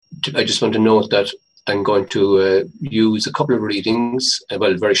I just want to note that I'm going to use a couple of readings,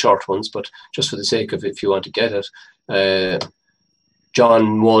 very short ones, but just for the sake of if you want to get it.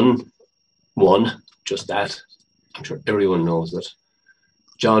 John 1, just that. I'm sure everyone knows it.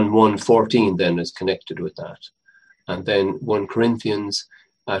 John 1:14 then is connected with that. And then 1 Corinthians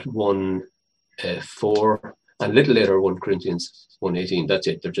at 1:4, and a little later 1 Corinthians 1:18. That's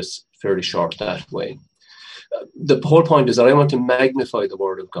it. They're just fairly short that way. The whole point is that I want to magnify the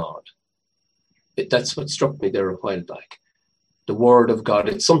Word of God. That's what struck me there a while back. The Word of God,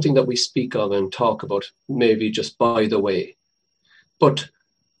 it's something that we speak of and talk about maybe just by the way. But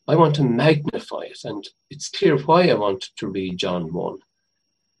I want to magnify it, and it's clear why I want to read John 1.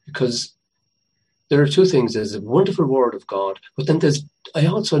 Because there are two things. There's a wonderful Word of God, but then I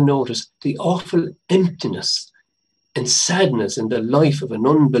also notice the awful emptiness and sadness in the life of an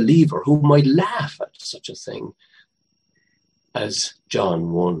unbeliever who might laugh at such a thing as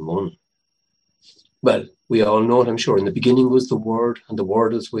John 1:1. Well, we all know it, I'm sure. In the beginning was the Word, and the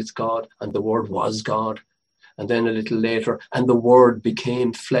Word was with God, and the Word was God. And then a little later, and the Word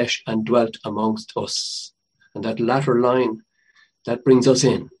became flesh and dwelt amongst us. And that latter line, that brings us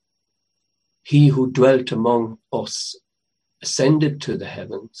in. He who dwelt among us ascended to the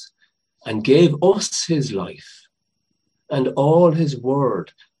heavens and gave us his life. And all his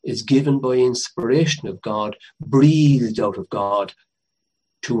word is given by inspiration of God, breathed out of God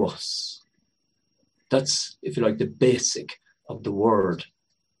to us. That's, if you like, the basic of the word.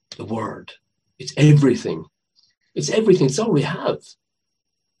 The word. It's everything. It's everything. It's all we have.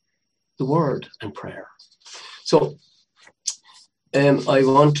 The word and prayer. So I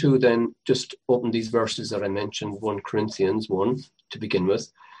want to then just open these verses that I mentioned, 1 Corinthians 1 to begin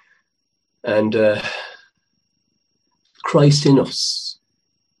with. And Christ in us.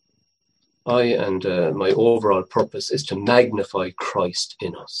 My overall purpose is to magnify Christ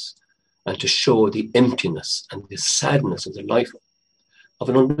in us and to show the emptiness and the sadness of the life of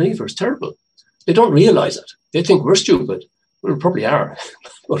an unbeliever. It's terrible. They don't realize it. They think we're stupid. We probably are,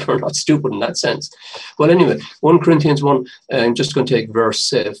 but we're not stupid in that sense. Well, anyway, 1 Corinthians 1, I'm just going to take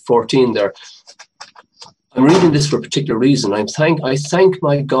verse 14 there. I'm reading this for a particular reason. I thank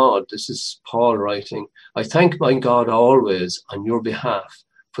my God, this is Paul writing, I thank my God always on your behalf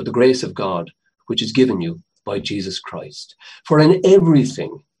for the grace of God, which is given you by Jesus Christ. For in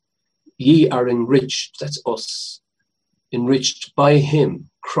everything ye are enriched, that's us, enriched by him,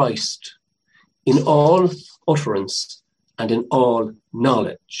 Christ, in all utterance and in all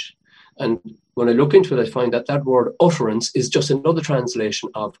knowledge. And when I look into it, I find that that word utterance is just another translation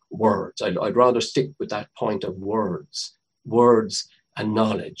of words. I'd rather stick with that point of words and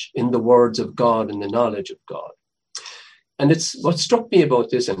knowledge, in the words of God and the knowledge of God. And it's what struck me about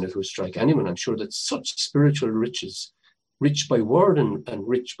this, and it will strike anyone, I'm sure, that such spiritual riches, rich by word and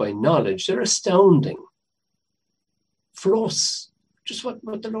rich by knowledge, they're astounding for us. Just what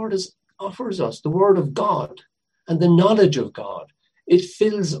the Lord offers us, the word of God and the knowledge of God. It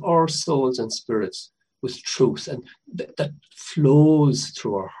fills our souls and spirits with truth, and that flows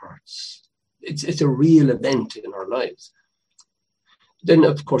through our hearts. It's a real event in our lives. Then,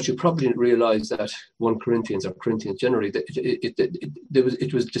 of course, you probably realize that 1 Corinthians or Corinthians generally, there was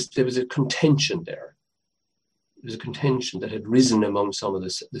a contention there. There was a contention that had risen among some of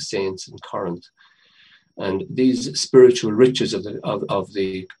the saints in Corinth, and these spiritual riches of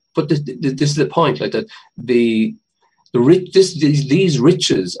the. But this is the point, like that these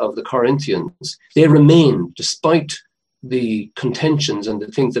riches of the Corinthians, they remain despite the contentions and the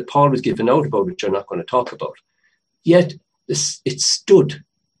things that Paul was given out about, which I'm not going to talk about. Yet it stood.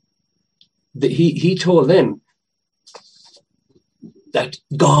 He told them that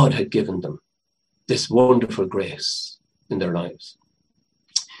God had given them this wonderful grace in their lives.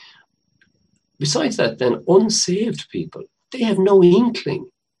 Besides that, then, unsaved people, they have no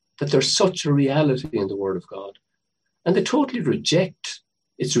inkling that there's such a reality in the Word of God. And they totally reject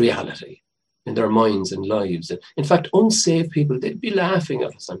its reality in their minds and lives. In fact, unsaved people, they'd be laughing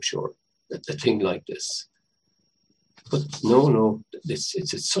at us, I'm sure, at a thing like this. But no,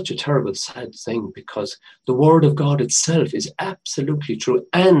 it's such a terrible, sad thing, because the Word of God itself is absolutely true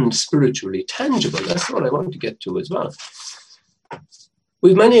and spiritually tangible. That's what I want to get to as well.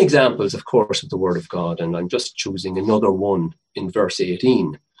 We've many examples, of course, of the Word of God, and I'm just choosing another one in verse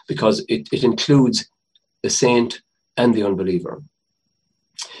 18, because it includes the saint and the unbeliever.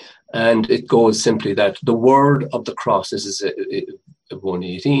 And it goes simply that the word of the cross, this is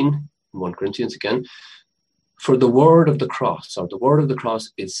 1:18, 1 Corinthians again, for the word of the cross, or the word of the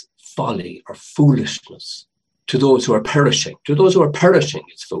cross, is folly or foolishness to those who are perishing. To those who are perishing,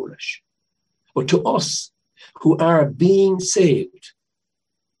 it's foolish. But to us who are being saved,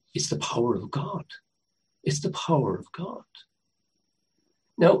 It's the power of God. It's the power of God.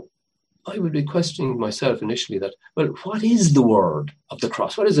 Now, I would be questioning myself initially that, well, what is the word of the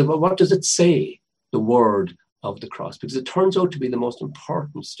cross? What is it? What does it say, the word of the cross? Because it turns out to be the most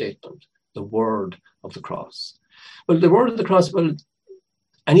important statement, the word of the cross. Well, the word of the cross, well,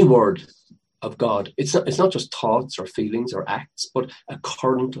 any word of God, it's not just thoughts or feelings or acts, but a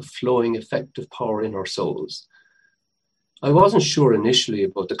current of flowing effective power in our souls. I wasn't sure initially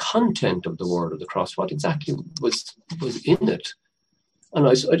about the content of the word of the cross, what exactly was in it. And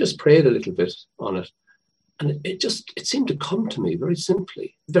I just prayed a little bit on it. And it seemed to come to me very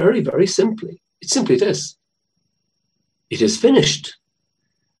simply, very, very simply. It's simply this: it is finished.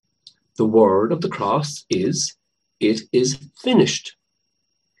 The word of the cross is, it is finished.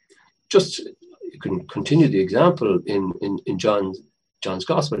 Just, you can continue the example in John's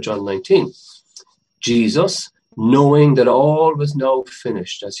Gospel, John 19. Jesus, knowing that all was now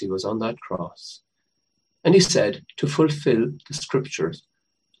finished as he was on that cross, and he said, to fulfill the scriptures,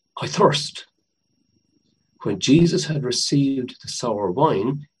 I thirst. When Jesus had received the sour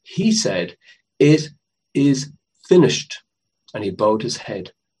wine, he said, it is finished. And he bowed his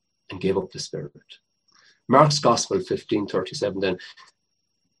head and gave up the spirit. Mark's Gospel 15:37 then,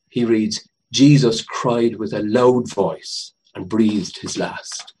 he reads, Jesus cried with a loud voice and breathed his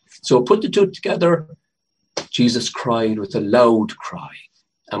last. So put the two together, Jesus cried with a loud cry.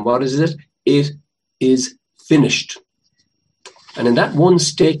 And what is it? It is finished. And in that one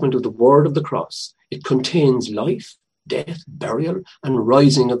statement of the word of the cross, it contains life, death, burial, and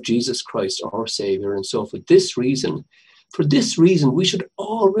rising of Jesus Christ, our Savior. And so for this reason, we should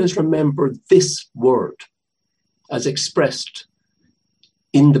always remember this word as expressed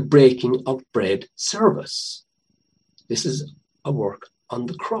in the breaking of bread service. This is a work on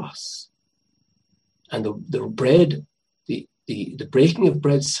the cross. And the bread, the breaking of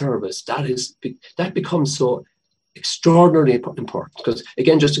bread service, that becomes so extraordinarily important. Because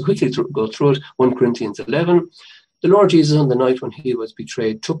again, just to quickly go through it, 1 Corinthians 11, the Lord Jesus on the night when he was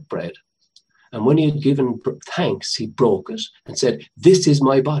betrayed took bread. And when he had given thanks, he broke it and said, this is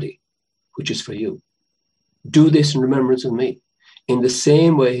my body, which is for you. Do this in remembrance of me. In the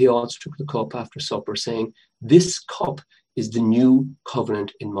same way, he also took the cup after supper, saying, this cup is the new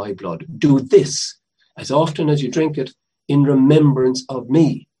covenant in my blood. Do this as often as you drink it in remembrance of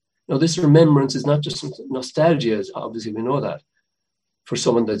me. Now, this remembrance is not just nostalgia, as obviously we know that, for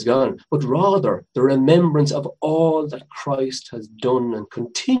someone that's gone, but rather the remembrance of all that Christ has done and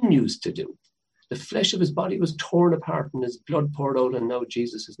continues to do. The flesh of his body was torn apart and his blood poured out, and now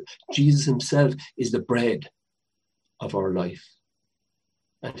Jesus himself is the bread of our life.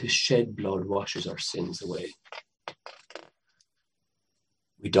 And his shed blood washes our sins away.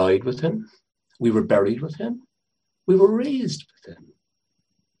 We died with him. We were buried with him. We were raised with him.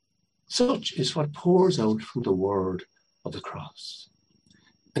 Such is what pours out from the word of the cross.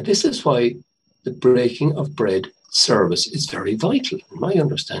 And this is why the breaking of bread service is very vital, in my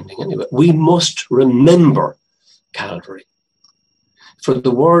understanding anyway. We must remember Calvary. For the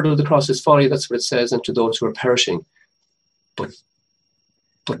word of the cross is folly, that's what it says, and to those who are perishing.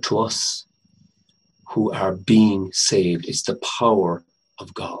 But to us who are being saved, it's the power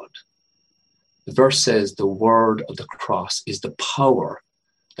of God. The verse says the word of the cross is the power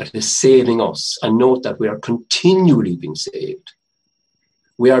that is saving us. And note that we are continually being saved.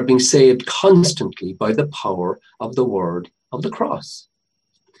 We are being saved constantly by the power of the word of the cross.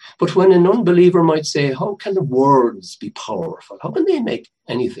 But when an unbeliever might say, how can the words be powerful? How can they make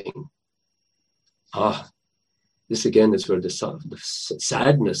anything? This again is where the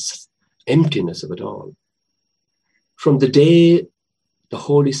sadness, emptiness of it all. From the day the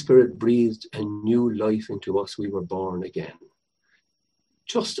Holy Spirit breathed a new life into us, we were born again.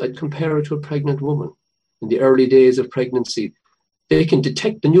 I'd compare it to a pregnant woman. In the early days of pregnancy, they can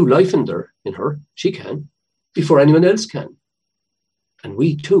detect the new life in her, she can, before anyone else can. And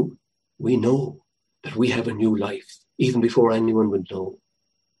we too, we know that we have a new life, even before anyone would know.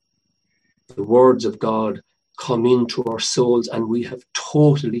 The words of God come into our souls and we have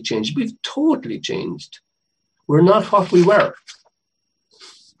totally changed. We've totally changed. We're not what we were.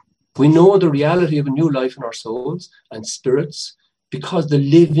 We know the reality of a new life in our souls and spirits because the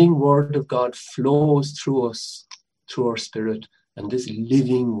living word of God flows through us, through our spirit. And this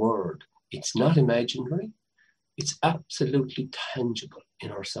living word, it's not imaginary. It's absolutely tangible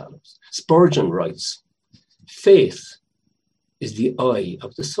in ourselves. Spurgeon writes, faith is the eye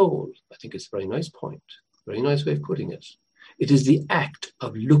of the soul. I think it's a very nice point, very nice way of putting it. It is the act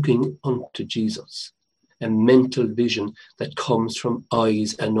of looking unto Jesus, a mental vision that comes from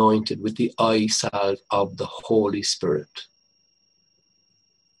eyes anointed with the eye salve of the Holy Spirit.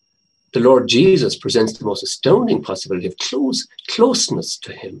 The Lord Jesus presents the most astounding possibility of closeness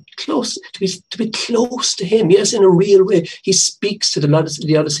to him, to be close to him. Yes, in a real way. He speaks to the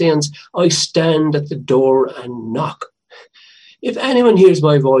Laodiceans, I stand at the door and knock. If anyone hears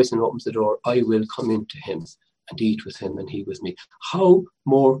my voice and opens the door, I will come into him and eat with him and he with me. How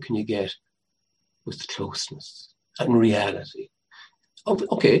more can you get with closeness and reality?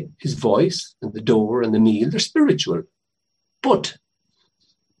 Okay, his voice and the door and the meal, they're spiritual. But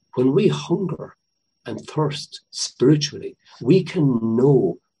when we hunger and thirst spiritually, we can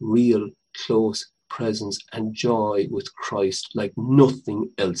know real close presence and joy with Christ like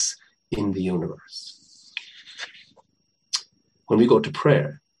nothing else in the universe. When we go to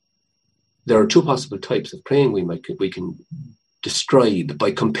prayer, there are two possible types of praying we can describe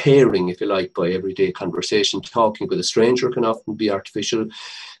by comparing, if you like, by everyday conversation. Talking with a stranger can often be artificial.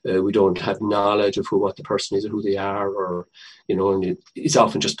 We don't have knowledge of what the person is or who they are, or, and it's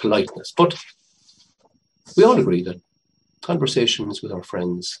often just politeness. But we all agree that conversations with our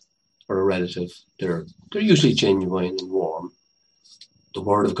friends or a relative, they're usually genuine and warm. The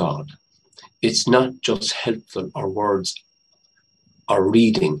Word of God, it's not just helpful or words or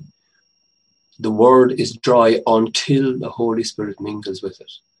reading. The Word is dry until the Holy Spirit mingles with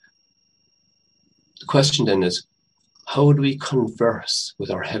it. The question then is, how do we converse with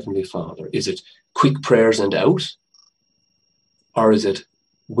our Heavenly Father? Is it quick prayers and out? Or is it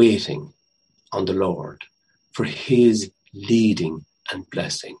waiting on the Lord for his leading and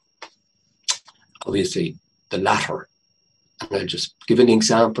blessing? Obviously, the latter. And I'll just give an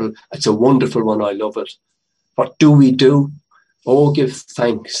example. It's a wonderful one. I love it. What do we do? Oh, give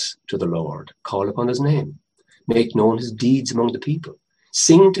thanks to the Lord. Call upon his name. Make known his deeds among the people.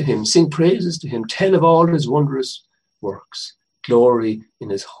 Sing to him. Sing praises to him. Tell of all his wondrous works. Glory in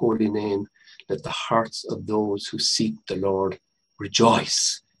his holy name. Let the hearts of those who seek the Lord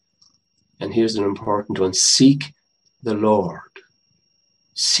rejoice. And here's an important one. Seek the Lord.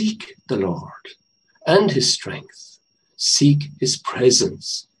 Seek the Lord and his strength. Seek his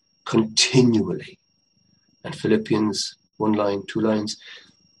presence continually. And Philippians 1 line, 2 lines,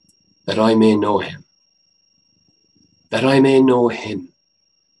 that I may know him. That I may know him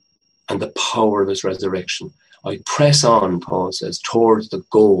and the power of his resurrection. I press on, Paul says, towards the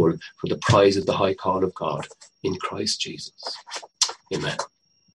goal for the prize of the high call of God in Christ Jesus. Amen.